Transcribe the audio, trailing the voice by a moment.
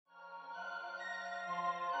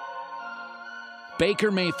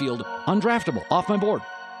Baker Mayfield, undraftable, off my board.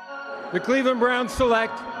 The Cleveland Browns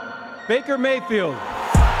select Baker Mayfield. What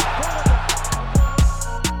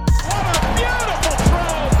a beautiful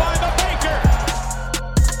throw by the Baker!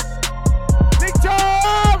 Big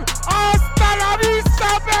Tom! Hasta la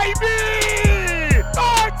vista, baby!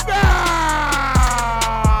 Touchdown!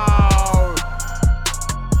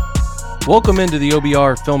 Welcome into the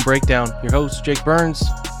OBR Film Breakdown. Your host, Jake Burns.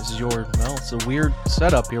 This is it's a weird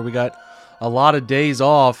setup here. We got a lot of days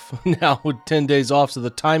off now with 10 days off, so the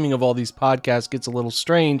timing of all these podcasts gets a little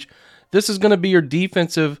strange. This is going to be your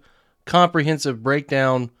defensive, comprehensive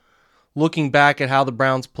breakdown, looking back at how the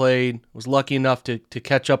Browns played. Was lucky enough to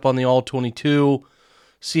catch up on the All-22,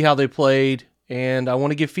 see how they played, and I want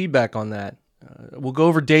to give feedback on that. We'll go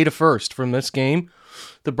over data first from this game.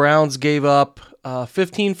 The Browns gave up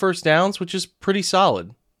 15 first downs, which is pretty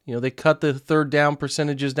solid. You know, they cut the third down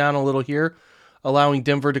percentages down a little here, allowing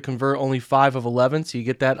Denver to convert only 5 of 11, so you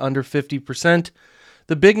get that under 50%.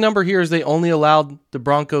 The big number here is they only allowed the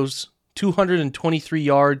Broncos 223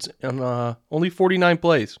 yards on only 49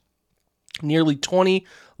 plays. Nearly 20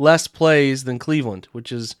 less plays than Cleveland,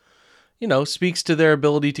 which is, speaks to their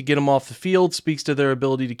ability to get them off the field, speaks to their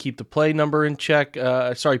ability to keep the play number in check,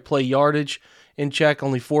 play yardage in check,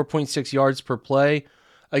 only 4.6 yards per play.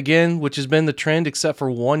 Again, which has been the trend except for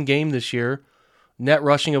one game this year. Net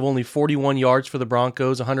rushing of only 41 yards for the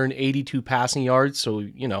Broncos, 182 passing yards. So,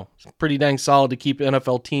 it's pretty dang solid to keep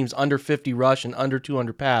NFL teams under 50 rush and under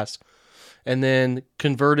 200 pass. And then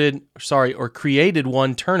created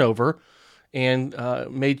one turnover and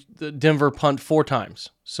made the Denver punt 4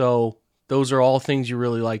 times. So those are all things you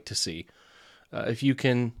really like to see. If you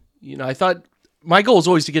can, I thought my goal is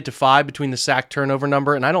always to get to 5 between the sack turnover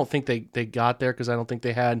number, and I don't think they got there because I don't think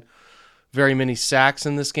they had very many sacks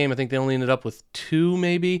in this game. I think they only ended up with 2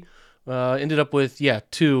 maybe.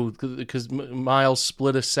 2 because Miles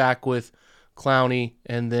split a sack with Clowney,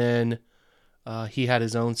 and then he had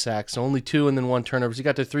his own sack. So only 2 and then 1 turnover. So he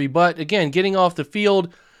got to 3. But again, getting off the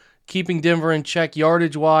field, keeping Denver in check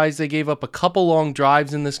yardage-wise. They gave up a couple long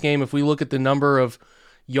drives in this game. If we look at the number of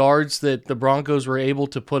yards that the Broncos were able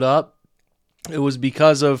to put up, it was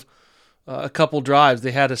because of a couple drives.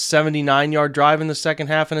 They had a 79-yard drive in the second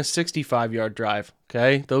half and a 65-yard drive.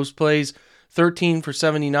 Okay, those plays, 13 for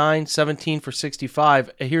 79, 17 for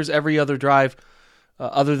 65. Here's every other drive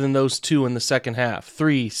other than those 2 in the second half.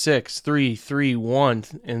 3, 6, 3, 3, 1,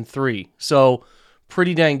 and 3. So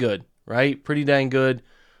pretty dang good, right? Pretty dang good.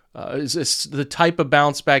 It's the type of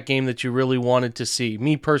bounce-back game that you really wanted to see.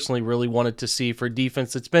 Me personally really wanted to see for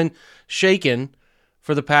defense that's been shaken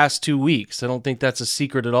for the past 2 weeks. I don't think that's a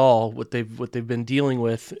secret at all, what they've been dealing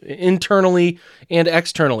with internally and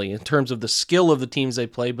externally in terms of the skill of the teams they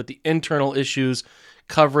play, but the internal issues,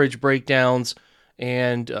 coverage breakdowns,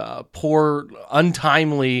 and poor,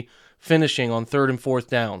 untimely finishing on 3rd and 4th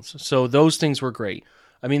downs. So those things were great.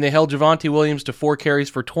 I mean, they held Javonte Williams to 4 carries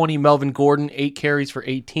for 20, Melvin Gordon 8 carries for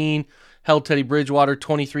 18, held Teddy Bridgewater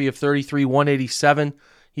 23 of 33, 187.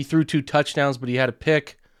 He threw 2 touchdowns, but he had a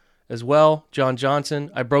pick as well. John Johnson,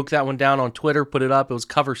 I broke that one down on Twitter, put it up. It was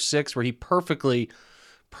cover 6 where he perfectly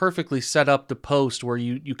set up the post where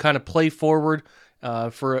you kind of play forward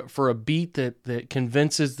for a beat that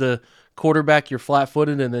convinces the quarterback you're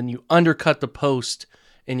flat-footed, and then you undercut the post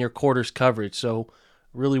in your quarter's coverage. So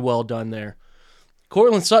really well done there.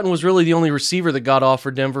 Courtland Sutton was really the only receiver that got off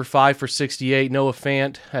for Denver, 5 for 68. Noah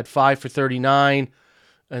Fant had 5 for 39.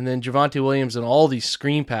 And then Javonte Williams and all these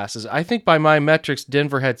screen passes. I think by my metrics,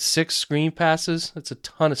 Denver had 6 screen passes. That's a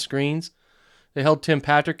ton of screens. They held Tim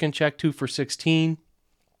Patrick in check, 2 for 16.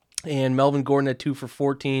 And Melvin Gordon had 2 for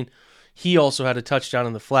 14. He also had a touchdown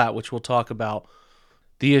in the flat, which we'll talk about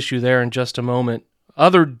the issue there in just a moment.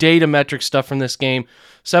 Other data metric stuff from this game,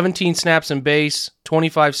 17 snaps in base,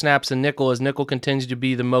 25 snaps in nickel, as nickel continues to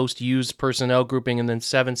be the most used personnel grouping, and then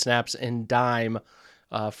 7 snaps in dime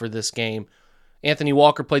for this game. Anthony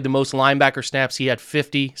Walker played the most linebacker snaps. He had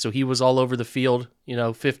 50, so he was all over the field.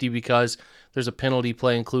 50 because there's a penalty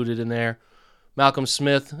play included in there. Malcolm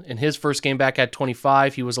Smith, in his first game back, had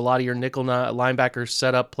 25. He was a lot of your nickel linebacker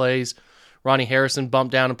setup plays. Ronnie Harrison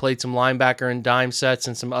bumped down and played some linebacker and dime sets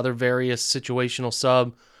and some other various situational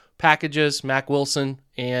sub packages. Mac Wilson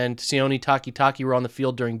and Sione Takitaki were on the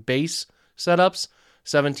field during base setups.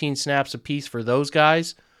 17 snaps apiece for those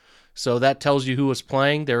guys. So that tells you who was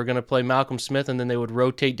playing. They were going to play Malcolm Smith, and then they would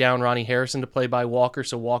rotate down Ronnie Harrison to play by Walker,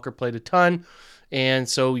 so Walker played a ton. And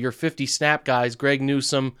so your 50 snap guys, Greg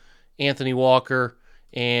Newsome, Anthony Walker,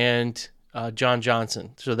 and John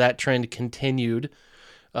Johnson. So that trend continued.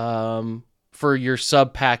 For for your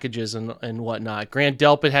sub packages and whatnot. Grant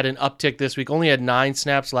Delpit had an uptick this week. Only had 9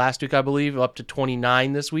 snaps last week, I believe, up to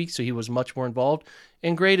 29 this week. So he was much more involved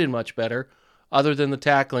and graded much better. Other than the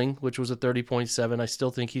tackling, which was a 30.7, I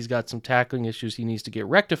still think he's got some tackling issues he needs to get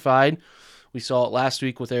rectified. We saw it last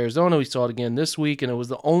week with Arizona. We saw it again this week, and it was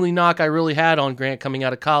the only knock I really had on Grant coming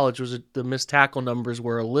out of college was that the missed tackle numbers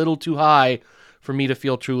were a little too high for me to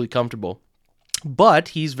feel truly comfortable. But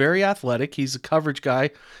he's very athletic. He's a coverage guy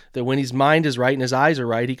that when his mind is right and his eyes are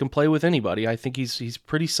right, he can play with anybody. I think he's a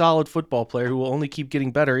pretty solid football player who will only keep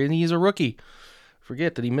getting better, and he's a rookie.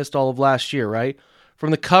 Forget that he missed all of last year, right? From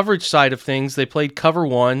the coverage side of things, they played cover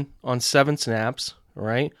 1 on 7 snaps,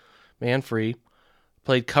 right? Man free.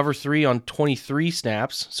 Played cover 3 on 23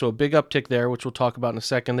 snaps, so a big uptick there, which we'll talk about in a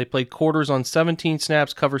second. They played quarters on 17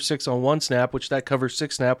 snaps, cover 6 on 1 snap, which that cover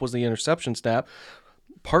 6 snap was the interception snap,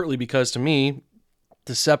 partly because, to me,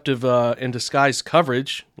 deceptive in disguise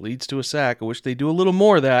coverage leads to a sack. I wish they do a little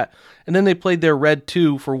more of that. And then they played their red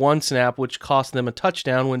 2 for 1 snap, which cost them a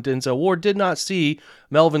touchdown when Denzel Ward did not see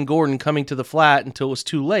Melvin Gordon coming to the flat until it was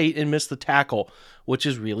too late and missed the tackle, which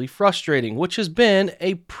is really frustrating, which has been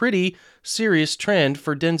a pretty serious trend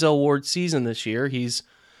for Denzel Ward's season this year.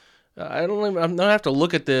 I'm going to have to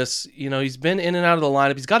look at this. He's been in and out of the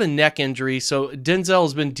lineup. He's got a neck injury, so Denzel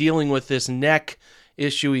has been dealing with this neck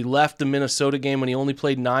issue. He left the Minnesota game when he only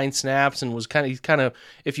played 9 snaps and was kind of,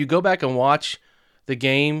 if you go back and watch the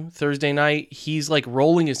game Thursday night, he's like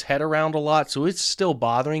rolling his head around a lot, so it's still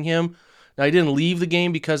bothering him. Now, he didn't leave the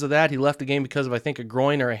game because of that. He left the game because of, I think, a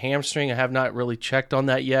groin or a hamstring. I have not really checked on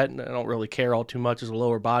that yet, and I don't really care all too much. It's a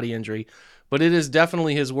lower body injury, but it is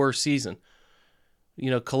definitely his worst season.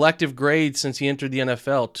 Collective grades since he entered the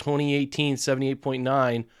NFL, 2018,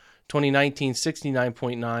 78.9, 2019,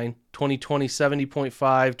 69.9, 2020,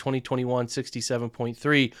 70.5, 2021,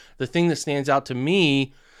 67.3. The thing that stands out to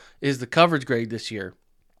me is the coverage grade this year.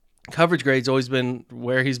 Coverage grade's always been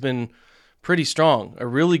where he's been pretty strong. A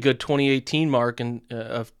really good 2018 mark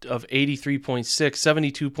of 83.6,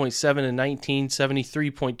 72.7 and 19,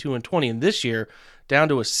 73.2 and 20. And this year, down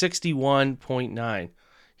to a 61.9.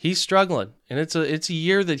 He's struggling, and it's a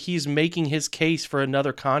year that he's making his case for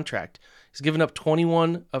another contract. He's given up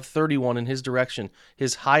 21 of 31 in his direction,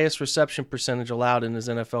 his highest reception percentage allowed in his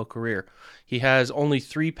NFL career. He has only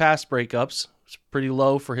 3 pass breakups. It's pretty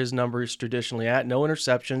low for his numbers traditionally at. No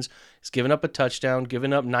interceptions. He's given up a touchdown,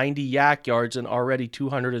 given up 90 yak yards, and already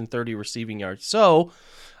 230 receiving yards. So,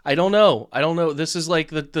 I don't know. This is like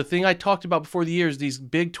the thing I talked about before the years, these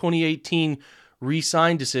big 2018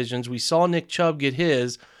 re-sign decisions. We saw Nick Chubb get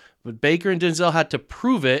his, but Baker and Denzel had to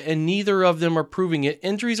prove it, and neither of them are proving it.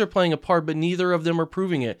 Injuries are playing a part, but neither of them are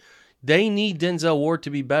proving it. They need Denzel Ward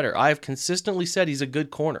to be better. I have consistently said he's a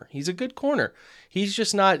good corner. He's a good corner. He's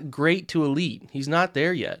just not great to elite. He's not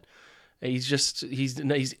there yet.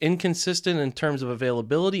 He's inconsistent in terms of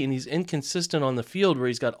availability, and he's inconsistent on the field where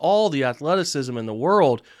he's got all the athleticism in the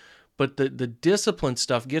world, but the discipline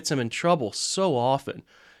stuff gets him in trouble so often.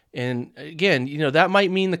 And again, that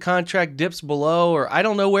might mean the contract dips below, or I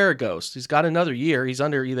don't know where it goes. He's got another year.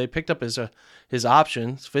 They picked up his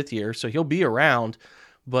option, his 5th year, so he'll be around.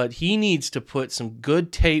 But he needs to put some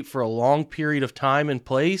good tape for a long period of time in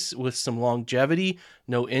place with some longevity,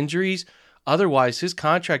 no injuries. Otherwise, his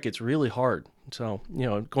contract gets really hard. So,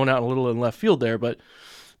 going out a little in left field there, but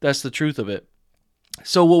that's the truth of it.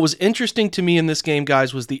 So what was interesting to me in this game,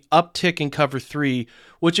 guys, was the uptick in cover 3,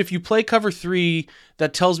 which if you play cover 3,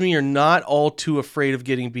 that tells me you're not all too afraid of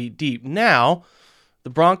getting beat deep. Now, the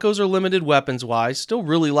Broncos are limited weapons-wise. Still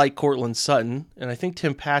really like Courtland Sutton, and I think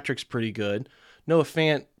Tim Patrick's pretty good. Noah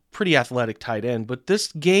Fant, pretty athletic tight end. But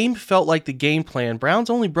this game felt like the game plan. Browns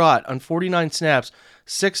only brought, on 49 snaps,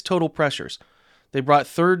 6 total pressures. They brought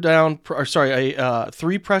 3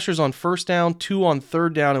 pressures on first down, 2 on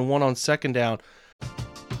third down, and 1 on second down.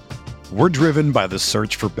 We're driven by the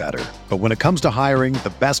search for better. But when it comes to hiring,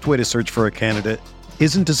 the best way to search for a candidate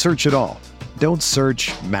isn't to search at all. Don't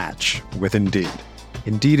search, match with Indeed.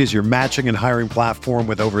 Indeed is your matching and hiring platform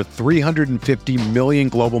with over 350 million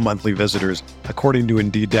global monthly visitors, according to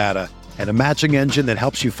Indeed data, and a matching engine that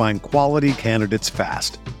helps you find quality candidates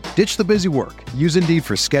fast. Ditch the busy work. Use Indeed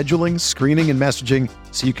for scheduling, screening, and messaging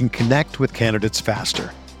so you can connect with candidates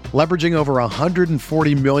faster. Leveraging over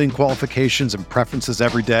 140 million qualifications and preferences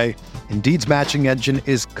every day, Indeed's matching engine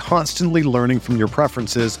is constantly learning from your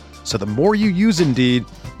preferences, so the more you use Indeed,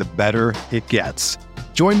 the better it gets.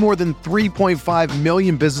 Join more than 3.5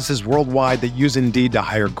 million businesses worldwide that use Indeed to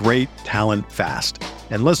hire great talent fast.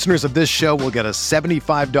 And listeners of this show will get a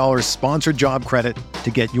 $75 sponsored job credit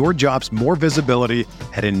to get your jobs more visibility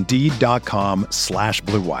at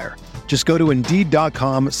Indeed.com/Blue Wire. Just go to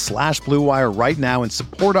Indeed.com/Blue Wire right now and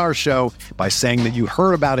support our show by saying that you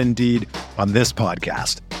heard about Indeed on this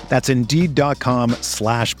podcast. That's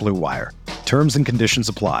Indeed.com/Blue Wire. Terms and conditions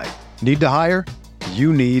apply. Need to hire?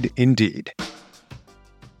 You need Indeed.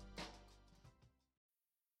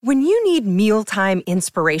 When you need mealtime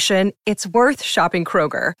inspiration, it's worth shopping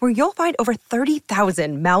Kroger, where you'll find over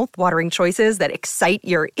 30,000 mouth-watering choices that excite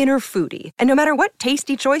your inner foodie. And no matter what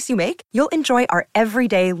tasty choice you make, you'll enjoy our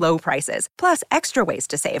everyday low prices, plus extra ways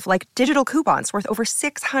to save, like digital coupons worth over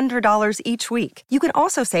 $600 each week. You can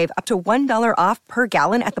also save up to $1 off per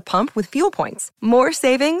gallon at the pump with fuel points. More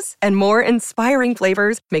savings and more inspiring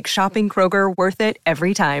flavors make shopping Kroger worth it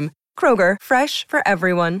every time. Kroger, fresh for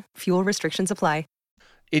everyone. Fuel restrictions apply.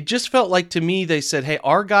 It just felt like to me they said, hey,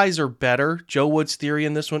 our guys are better. Joe Woods' theory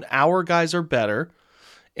in this one, our guys are better,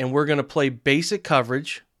 and we're going to play basic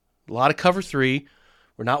coverage, a lot of cover 3.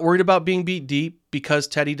 We're not worried about being beat deep because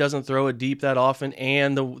Teddy doesn't throw it deep that often,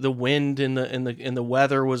 and the wind and the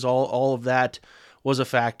weather was all of that was a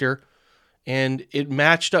factor. And it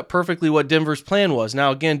matched up perfectly what Denver's plan was.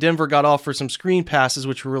 Now, again, Denver got off for some screen passes,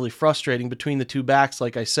 which were really frustrating between the two backs,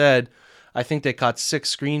 like I said. I think they caught 6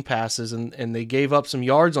 screen passes, and they gave up some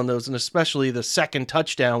yards on those, and especially the second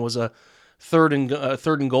touchdown was a third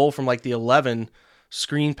and goal from like the 11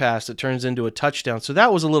 screen pass that turns into a touchdown. So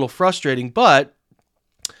that was a little frustrating, but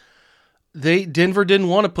Denver didn't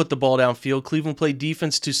want to put the ball downfield. Cleveland played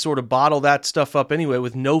defense to sort of bottle that stuff up anyway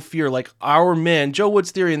with no fear. Like our men, Joe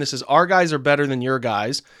Woods' theory, and this is our guys are better than your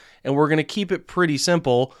guys, and we're going to keep it pretty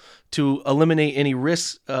simple to eliminate any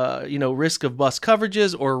risk of bust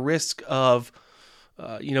coverages or risk of,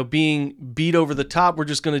 being beat over the top. We're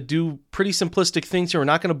just going to do pretty simplistic things here. We're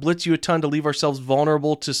not going to blitz you a ton to leave ourselves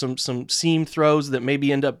vulnerable to some seam throws that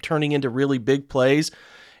maybe end up turning into really big plays.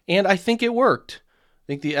 And I think it worked. I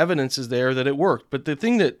think the evidence is there that it worked. But the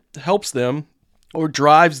thing that helps them or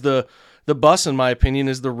drives the bus, in my opinion,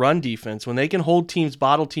 is the run defense. When they can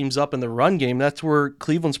bottle teams up in the run game, that's where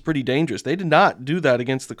Cleveland's pretty dangerous. They did not do that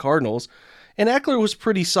against the Cardinals. And Eckler was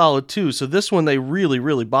pretty solid too. So this one, they really,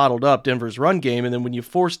 really bottled up Denver's run game. And then when you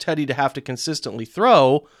force Teddy to have to consistently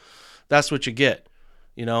throw, that's what you get.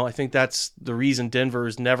 I think that's the reason Denver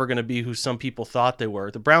is never going to be who some people thought they were.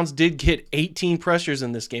 The Browns did get 18 pressures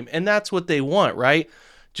in this game, and that's what they want, right?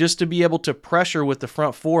 Just to be able to pressure with the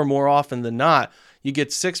front 4 more often than not. You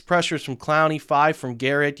get 6 pressures from Clowney, 5 from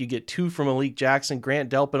Garrett. You get 2 from Malik Jackson.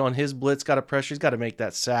 Grant Delpit on his blitz got a pressure. He's got to make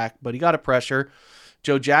that sack, but he got a pressure.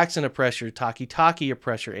 Joe Jackson a pressure. Taki a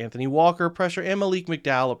pressure. Anthony Walker a pressure. And Malik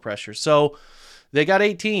McDowell a pressure. So they got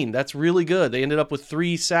 18. That's really good. They ended up with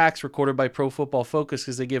 3 sacks recorded by Pro Football Focus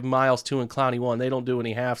because they give Miles 2 and Clowney 1. They don't do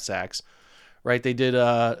any half sacks, right? They did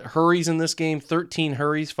hurries in this game, 13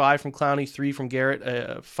 hurries, 5 from Clowney, 3 from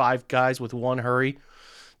Garrett, 5 guys with 1 hurry.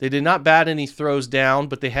 They did not bat any throws down,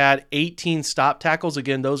 but they had 18 stop tackles.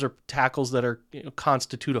 Again, those are tackles that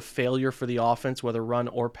constitute a failure for the offense, whether run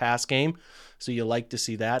or pass game. So you like to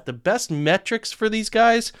see that. The best metrics for these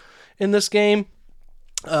guys in this game,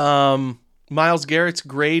 Myles Garrett's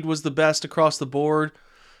grade was the best across the board.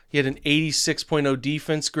 He had an 86.0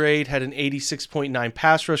 defense grade, had an 86.9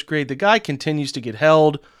 pass rush grade. The guy continues to get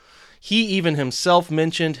held. He even himself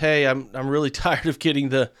mentioned, hey, I'm really tired of getting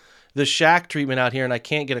the Shaq treatment out here, and I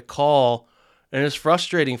can't get a call, and it's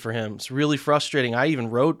frustrating for him. It's really frustrating. I even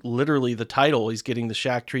wrote literally the title, he's getting the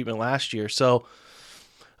Shaq treatment last year. So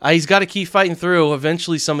he's got to keep fighting through.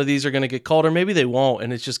 Eventually some of these are going to get called, or maybe they won't,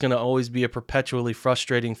 and it's just going to always be a perpetually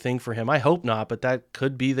frustrating thing for him. I hope not, but that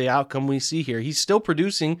could be the outcome we see here. He's still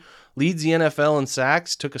producing, leads the NFL in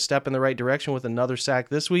sacks, took a step in the right direction with another sack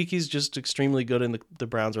this week. He's just extremely good, and the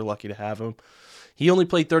Browns are lucky to have him. He only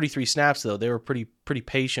played 33 snaps, though. They were pretty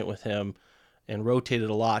patient with him and rotated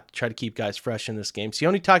a lot to try to keep guys fresh in this game.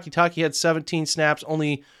 Sione Taki had 17 snaps,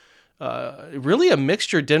 only really a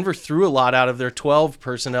mixture. Denver threw a lot out of their 12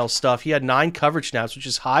 personnel stuff. He had 9 coverage snaps, which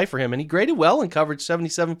is high for him, and he graded well in coverage,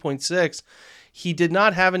 77.6. He did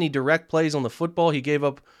not have any direct plays on the football. He gave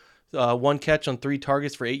up 1 catch on 3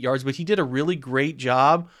 targets for 8 yards, but he did a really great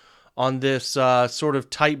job on this sort of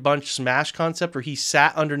tight bunch smash concept where he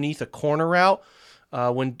sat underneath a corner route.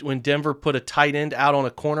 When Denver put a tight end out on a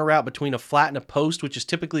corner route between a flat and a post, which is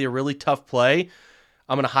typically a really tough play.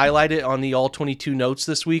 I'm going to highlight it on the All 22 notes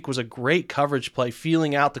this week. Was a great coverage play,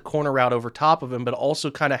 feeling out the corner route over top of him, but also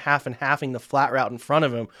kind of half and halving the flat route in front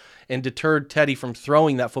of him, and deterred Teddy from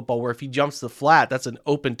throwing that football where if he jumps the flat, that's an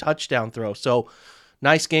open touchdown throw. So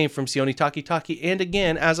nice game from Sione Taki. And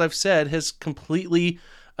again, as I've said, has completely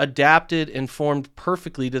adapted and formed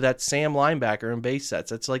perfectly to that Sam linebacker in base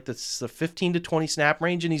sets. It's like the 15 to 20 snap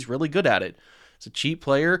range, and he's really good at it. It's a cheap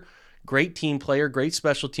player, Great team player, great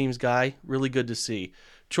special teams guy. Really good to see.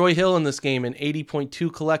 Troy Hill in this game, an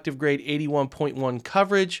 80.2 collective grade, 81.1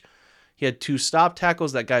 coverage. He had 2 stop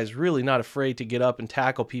tackles. That guy's really not afraid to get up and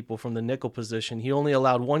tackle people from the nickel position. He only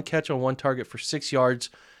allowed 1 catch on 1 target for 6 yards.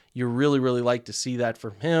 You really, really like to see that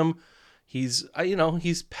from him. He's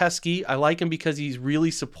pesky. I like him because he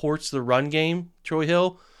really supports the run game, Troy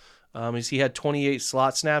Hill. As he had 28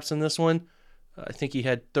 slot snaps in this one. I think he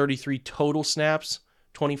had 33 total snaps,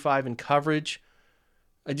 25 in coverage.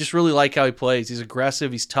 I just really like how he plays. He's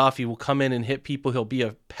aggressive. He's tough. He will come in and hit people. He'll be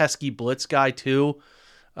a pesky blitz guy too.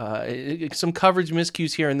 Some coverage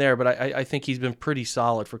miscues here and there, but I think he's been pretty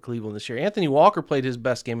solid for Cleveland this year. Anthony Walker played his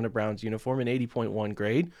best game in a Browns uniform, an 80.1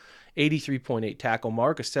 grade, 83.8 tackle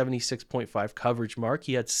mark, a 76.5 coverage mark.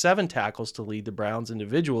 He had 7 tackles to lead the Browns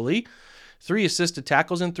individually, 3 assisted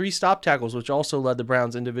tackles, and 3 stop tackles, which also led the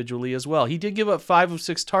Browns individually as well. He did give up 5 of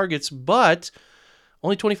 6 targets, but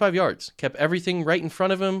only 25 yards. Kept everything right in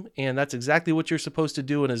front of him, and that's exactly what you're supposed to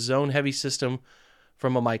do in a zone-heavy system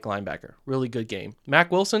from a Mike linebacker. Really good game.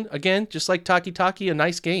 Mack Wilson, again, just like Taki, a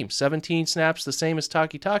nice game. 17 snaps, the same as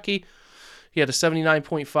Taki. He had a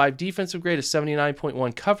 79.5 defensive grade, a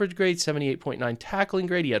 79.1 coverage grade, 78.9 tackling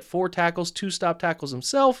grade. He had 4 tackles, 2 stop tackles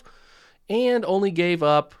himself, and only gave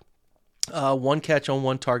up 1 catch on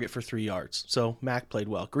 1 target for 3 yards. So Mack played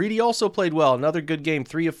well. Greedy also played well. Another good game.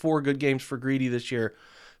 3 of 4 good games for Greedy this year.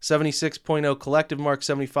 76.0 collective mark,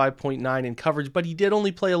 75.9 in coverage, but he did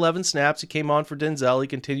only play 11 snaps. He came on for Denzel. He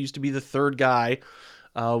continues to be the third guy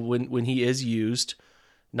when he is used.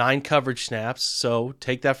 9 coverage snaps, so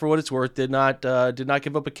take that for what it's worth. Did not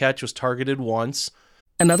give up a catch, was targeted once.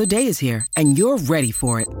 Another day is here, and you're ready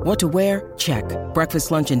for it. What to wear? Check. Breakfast,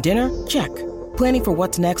 lunch, and dinner? Check. Planning for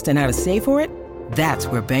what's next and how to save for it? That's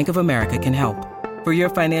where Bank of America can help. For your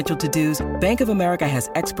financial to-dos, Bank of America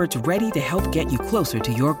has experts ready to help get you closer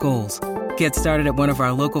to your goals. Get started at one of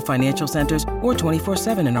our local financial centers or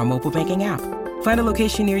 24/7 in our mobile banking app. Find a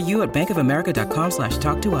location near you at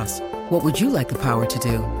bankofamerica.com/talktous. What would you like the power to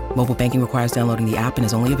do? Mobile banking requires downloading the app and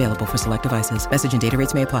is only available for select devices. Message and data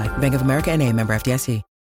rates may apply. Bank of America N.A., member FDIC.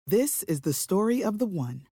 This is the story of the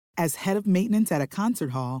one. As head of maintenance at a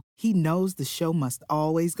concert hall, he knows the show must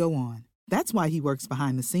always go on. That's why he works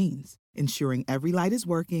behind the scenes, ensuring every light is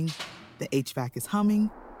working, the HVAC is humming,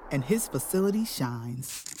 and his facility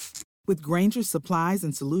shines. With Grainger's supplies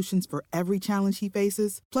and solutions for every challenge he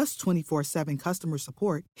faces, plus 24/7 customer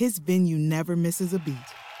support, his venue never misses a beat.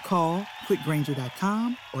 Call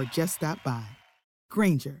quickgrainger.com or just stop by.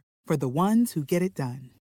 Grainger, for the ones who get it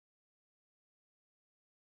done.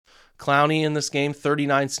 Clowney in this game,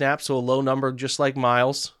 39 snaps, so a low number just like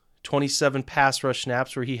Miles. 27 pass rush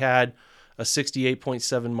snaps where he had a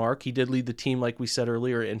 68.7 mark. He did lead the team, like we said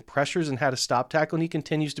earlier, in pressures and had a stop tackle, and he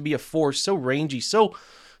continues to be a force. So rangy, so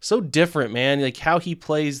different, man. Like how he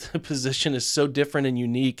plays the position is so different and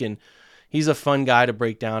unique, and he's a fun guy to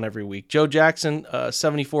break down every week. Joe Jackson,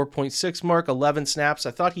 74.6 mark, 11 snaps.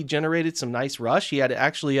 I thought he generated some nice rush. He had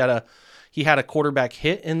a quarterback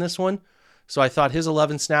hit in this one, so I thought his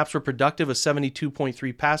 11 snaps were productive. A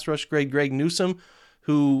 72.3 pass rush grade. Greg Newsome,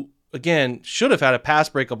 who again should have had a pass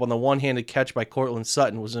breakup on the one-handed catch by Cortland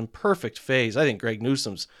Sutton, was in perfect phase. I think Greg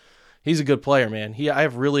Newsome's he's a good player, man. I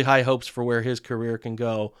have really high hopes for where his career can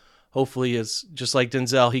go. Hopefully, is just like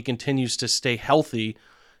Denzel, he continues to stay healthy.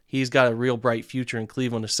 He's got a real bright future in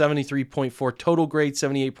Cleveland. A 73.4 total grade,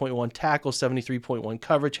 78.1 tackle, 73.1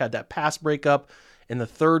 coverage. Had that pass breakup in the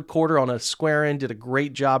third quarter on a square end. Did a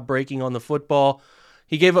great job breaking on the football.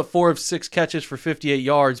 He gave up 4 of 6 catches for 58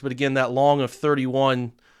 yards, but again, that long of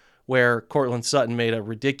 31 where Cortland Sutton made a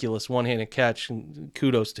ridiculous one-handed catch, and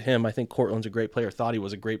kudos to him. I think Cortland's a great player, thought he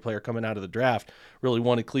was a great player coming out of the draft, really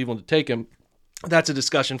wanted Cleveland to take him. That's a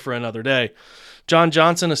discussion for another day. John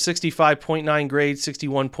Johnson, a 65.9 grade,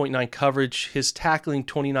 61.9 coverage. His tackling,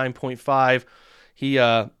 29.5. He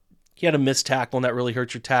had a missed tackle, and that really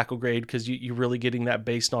hurts your tackle grade because you're really getting that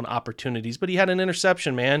based on opportunities. But he had an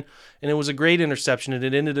interception, man, and it was a great interception, and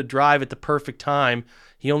it ended a drive at the perfect time.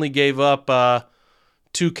 He only gave up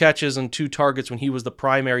 2 catches and 2 targets when he was the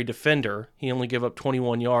primary defender. He only gave up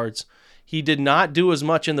 21 yards. He did not do as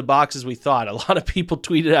much in the box as we thought. A lot of people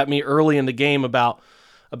tweeted at me early in the game about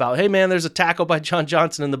hey, man, there's a tackle by John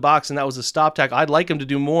Johnson in the box, and that was a stop tackle. I'd like him to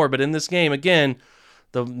do more, but in this game, again,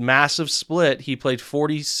 the massive split, he played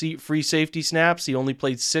 40 free safety snaps. He only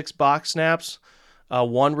played 6 box snaps,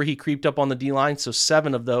 1 where he creeped up on the D-line, so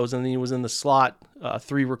 7 of those, and then he was in the slot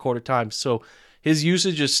 3 recorded times. So his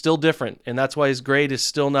usage is still different, and that's why his grade is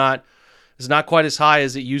still not quite as high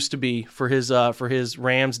as it used to be for his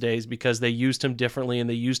Rams days, because they used him differently and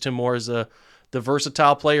they used him more as the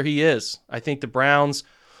versatile player he is. I think the Browns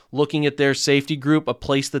looking at their safety group, a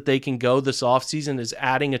place that they can go this offseason is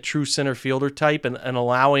adding a true center fielder type and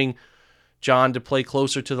allowing John to play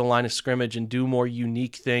closer to the line of scrimmage and do more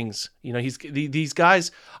unique things. You know, these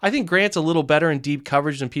guys, I think Grant's a little better in deep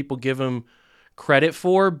coverage than people give him credit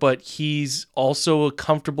for, but he's also a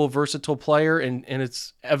comfortable, versatile player, and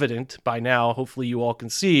it's evident by now, hopefully you all can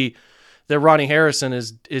see, that Ronnie Harrison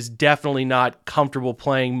is definitely not comfortable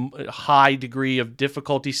playing a high degree of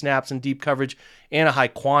difficulty snaps and deep coverage and a high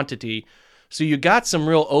quantity. So you got some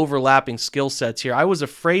real overlapping skill sets here. I was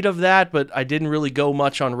afraid of that, but I didn't really go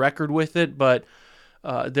much on record with it. But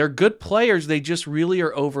they're good players. They just really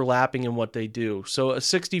are overlapping in what they do. So a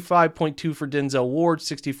 65.2 for Denzel Ward,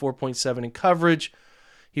 64.7 in coverage.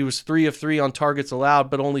 He was 3 of 3 on targets allowed,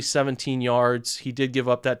 but only 17 yards. He did give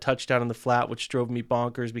up that touchdown in the flat, which drove me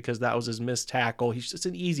bonkers because that was his missed tackle. He's just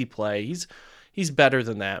an easy play. He's better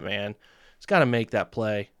than that, man. He's got to make that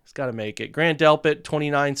play. He's got to make it. Grant Delpit,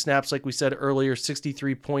 29 snaps, like we said earlier,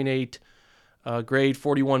 63.8 grade,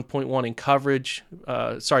 41.1 in coverage.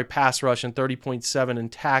 Pass rush, and 30.7 in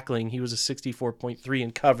tackling. He was a 64.3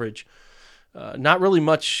 in coverage. Not really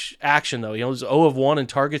much action, though. He was 0 of 1 in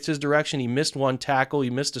targets his direction. He missed 1 tackle. He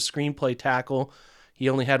missed a screenplay tackle. He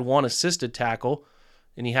only had 1 assisted tackle,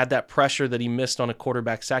 and he had that pressure that he missed on a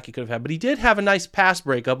quarterback sack he could have had. But he did have a nice pass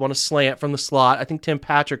breakup on a slant from the slot. I think Tim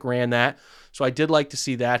Patrick ran that, so I did like to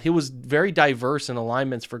see that. He was very diverse in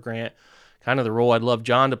alignments for Grant, kind of the role I'd love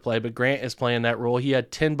John to play, but Grant is playing that role. He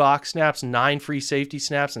had 10 box snaps, 9 free safety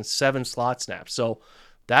snaps, and 7 slot snaps. So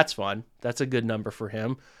that's fun. That's a good number for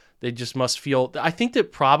him. They just must feel, I think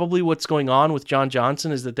that probably what's going on with John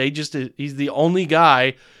Johnson is that he's the only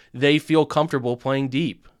guy they feel comfortable playing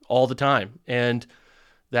deep all the time. And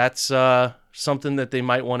that's something that they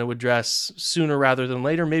might want to address sooner rather than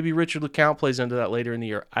later. Maybe Richard LeCount plays into that later in the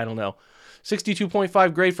year. I don't know.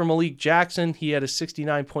 62.5 grade for Malik Jackson. He had a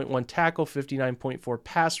 69.1 tackle, 59.4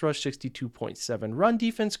 pass rush, 62.7 run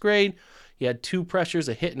defense grade. He had 2 pressures,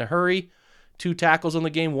 a hit and a hurry. 2 tackles on the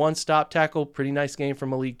game, 1 stop tackle. Pretty nice game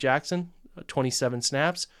from Malik Jackson, 27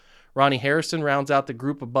 snaps. Ronnie Harrison rounds out the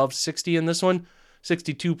group above 60 in this one.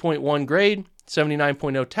 62.1 grade,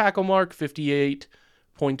 79.0 tackle mark,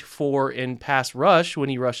 58.4 in pass rush when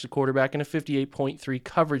he rushed the quarterback, and a 58.3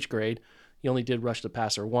 coverage grade. He only did rush the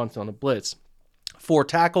passer once on a blitz. 4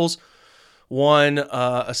 tackles, 1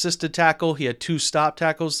 assisted tackle. He had 2 stop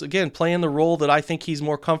tackles. Again, playing the role that I think he's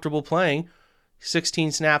more comfortable playing.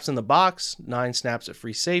 16 snaps in the box, 9 snaps at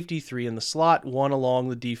free safety, 3 in the slot, 1 along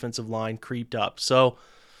the defensive line creeped up. So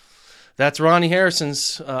that's Ronnie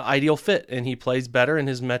Harrison's ideal fit, and he plays better, and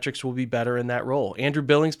his metrics will be better in that role. Andrew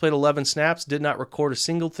Billings played 11 snaps, did not record a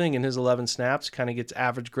single thing in his 11 snaps, kind of gets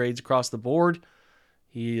average grades across the board.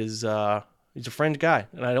 He's a fringe guy,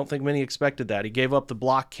 and I don't think many expected that. He gave up the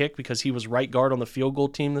block kick because he was right guard on the field goal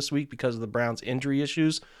team this week because of the Browns' injury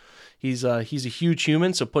issues. He's a huge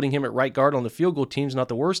human, so putting him at right guard on the field goal team is not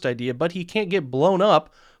the worst idea, but he can't get blown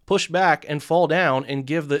up, push back, and fall down and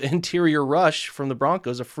give the interior rush from the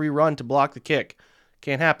Broncos a free run to block the kick.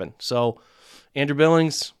 Can't happen. So Andrew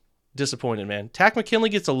Billings, disappointed, man. Takk McKinley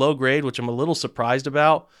gets a low grade, which I'm a little surprised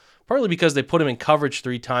about, partly because they put him in coverage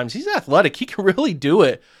 3 times. He's athletic. He can really do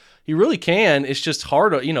it. He really can. It's just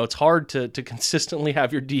hard. It's hard to consistently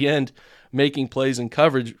have your D-end making plays in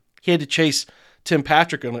coverage. He had to chase Tim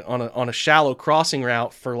Patrick on a shallow crossing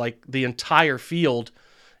route for like the entire field,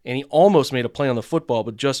 and he almost made a play on the football,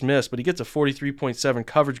 but just missed. But he gets a 43.7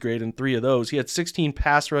 coverage grade in 3 of those. He had 16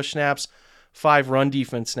 pass rush snaps, 5 run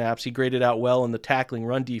defense snaps. He graded out well in the tackling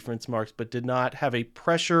run defense marks, but did not have a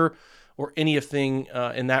pressure or anything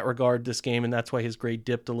in that regard this game, and that's why his grade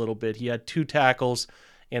dipped a little bit. He had 2 tackles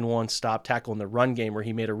and 1 stop tackle in the run game where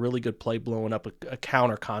he made a really good play blowing up a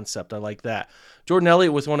counter concept. I like that. Jordan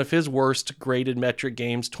Elliott was one of his worst graded metric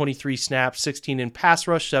games, 23 snaps, 16 in pass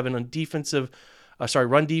rush, 7 on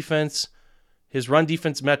run defense. His run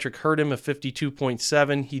defense metric hurt him, a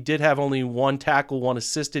 52.7. He did have only 1 tackle, 1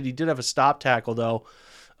 assisted. He did have a stop tackle, though.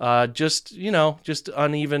 Just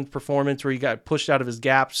uneven performance where he got pushed out of his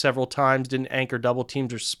gap several times, didn't anchor double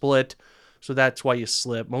teams or split. So that's why you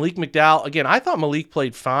slip. Malik McDowell, again, I thought Malik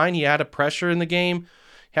played fine. He had a pressure in the game,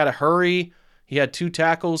 he had a hurry, he had 2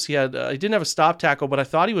 tackles. He didn't have a stop tackle, but I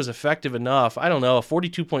thought he was effective enough. I don't know, a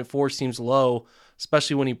 42.4 seems low,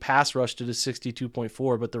 especially when he pass rushed to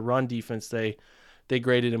 62.4, but the run defense, they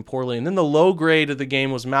graded him poorly. And then the low grade of the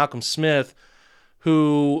game was Malcolm Smith,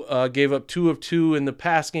 who gave up 2 of 2 in the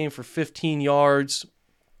pass game for 15 yards.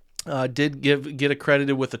 Did get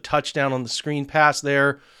accredited with a touchdown on the screen pass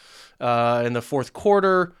there. In the fourth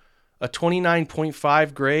quarter, a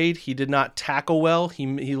 29.5 grade. He did not tackle well.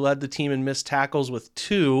 He led the team in missed tackles with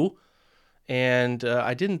 2, And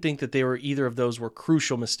I didn't think that either of those were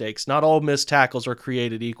crucial mistakes. Not all missed tackles are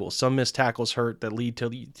created equal. Some missed tackles hurt that lead to,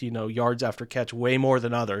 yards after catch way more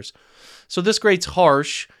than others. So this grade's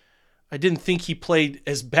harsh. I didn't think he played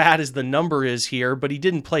as bad as the number is here, but he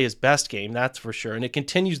didn't play his best game, that's for sure. And it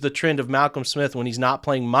continues the trend of Malcolm Smith when he's not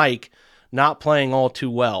playing Mike, not playing all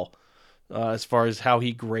too well as far as how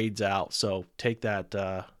he grades out. So take that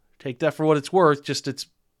for what it's worth. Just it's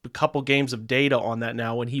a couple games of data on that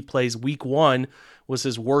now. When he plays week 1 was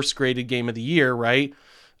his worst graded game of the year, right?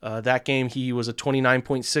 That game he was a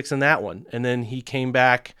 29.6 in that one. And then he came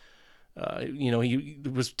back, he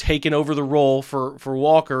was taking over the role for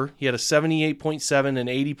Walker. He had a 78.7, an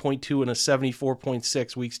 80.2, and a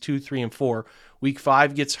 74.6 weeks 2, 3, and 4. Week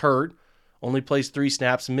 5 gets hurt, only plays 3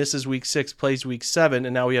 snaps, misses week 6, plays week 7,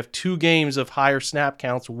 and now we have 2 games of higher snap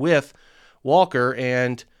counts with Walker,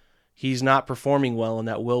 and he's not performing well in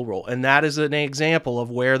that will role. And that is an example of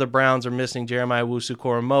where the Browns are missing Jeremiah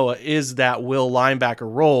Owusu-Koramoah, is that will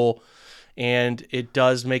linebacker role, and it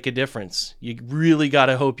does make a difference. You really got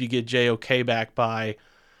to hope you get JOK back by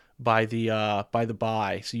the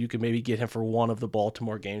bye, so you can maybe get him for one of the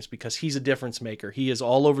Baltimore games, because he's a difference maker. He is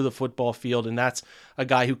all over the football field, and that's a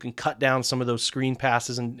guy who can cut down some of those screen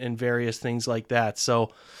passes and various things like that. So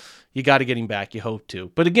you got to get him back. You hope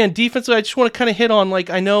to. But again, defensively, I just want to kind of hit on,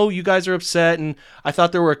 I know you guys are upset, and I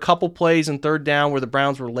thought there were a couple plays in third down where the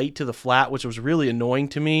Browns were late to the flat, which was really annoying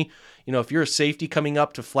to me. If you're a safety coming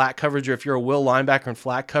up to flat coverage, or if you're a will linebacker in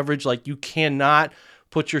flat coverage, you cannot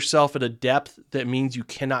put yourself at a depth that means you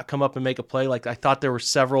cannot come up and make a play. I thought there were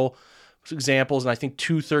several examples, and I think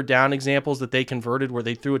 2 third down examples that they converted where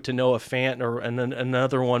they threw it to Noah Fant, and then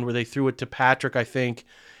another one where they threw it to Patrick, I think,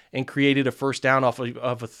 and created a first down off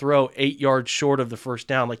of a throw 8 yards short of the first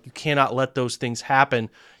down. You cannot let those things happen.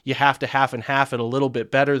 You have to half and half it a little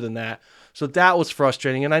bit better than that. So that was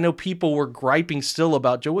frustrating. And I know people were griping still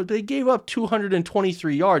about Joe. They gave up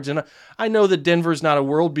 223 yards. And I know that Denver's not a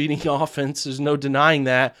world-beating offense. There's no denying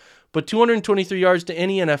that. But 223 yards to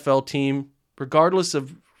any NFL team, regardless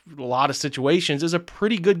of a lot of situations, is a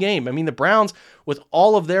pretty good game. I mean, the Browns, with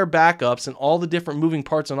all of their backups and all the different moving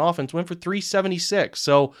parts on offense, went for 376.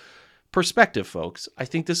 So perspective, folks. I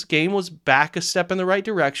think this game was back a step in the right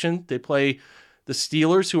direction. They play the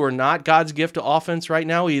Steelers, who are not God's gift to offense right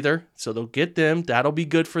now either. So they'll get them. That'll be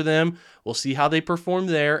good for them. We'll see how they perform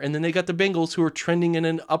there. And then they got the Bengals, who are trending in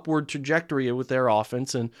an upward trajectory with their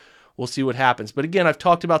offense, and we'll see what happens. But again, I've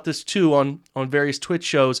talked about this too on various Twitch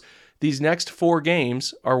shows. These next 4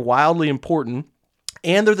 games are wildly important,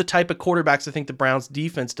 and they're the type of quarterbacks I think the Browns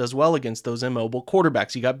defense does well against, those immobile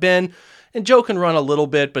quarterbacks. You got Ben, and Joe can run a little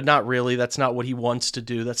bit, but not really. That's not what he wants to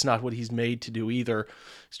do. That's not what he's made to do either.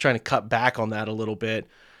 He's trying to cut back on that a little bit.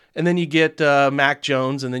 And then you get Mac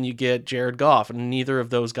Jones, and then you get Jared Goff, and neither of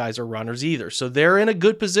those guys are runners either. So they're in a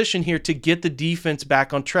good position here to get the defense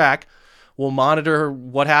back on track. We'll monitor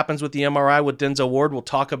what happens with the MRI with Denzel Ward. We'll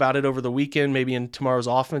talk about it over the weekend. Maybe in tomorrow's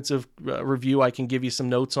offensive review, I can give you some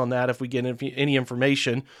notes on that if we get any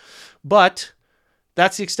information. But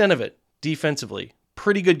that's the extent of it defensively.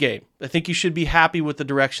 Pretty good game. I think you should be happy with the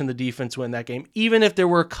direction the defense went that game, even if there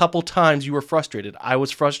were a couple times you were frustrated. I was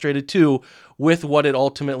frustrated too with what it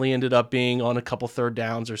ultimately ended up being on a couple third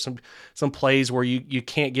downs or some plays where you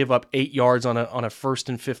can't give up 8 yards on a 1st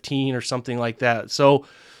and 15 or something like that. So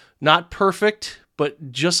not perfect,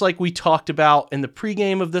 but just like we talked about in the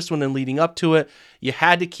pregame of this one and leading up to it, you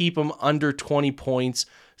had to keep them under 20 points.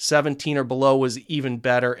 17 or below was even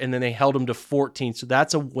better, and then they held them to 14, so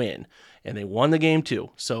that's a win. And they won the game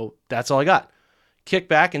too. So that's all I got. Kick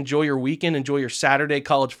back, enjoy your weekend, enjoy your Saturday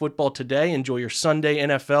college football today, enjoy your Sunday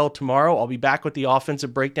NFL tomorrow. I'll be back with the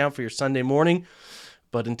offensive breakdown for your Sunday morning.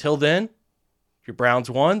 But until then, your Browns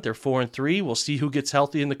won. They're 4-3. We'll see who gets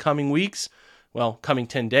healthy in the coming weeks. Well, coming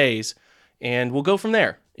 10 days. And we'll go from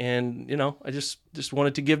there. And, I just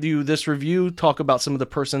wanted to give you this review, talk about some of the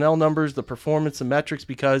personnel numbers, the performance, the metrics,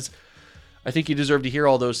 because I think you deserve to hear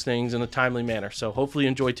all those things in a timely manner. So hopefully you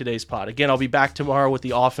enjoyed today's pod. Again, I'll be back tomorrow with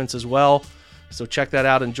the offense as well. So check that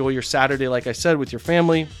out. Enjoy your Saturday, like I said, with your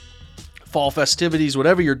family, fall festivities,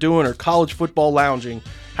 whatever you're doing, or college football lounging.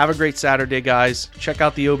 Have a great Saturday, guys. Check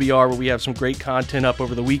out the OBR where we have some great content up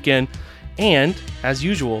over the weekend. And as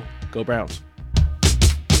usual, go Browns.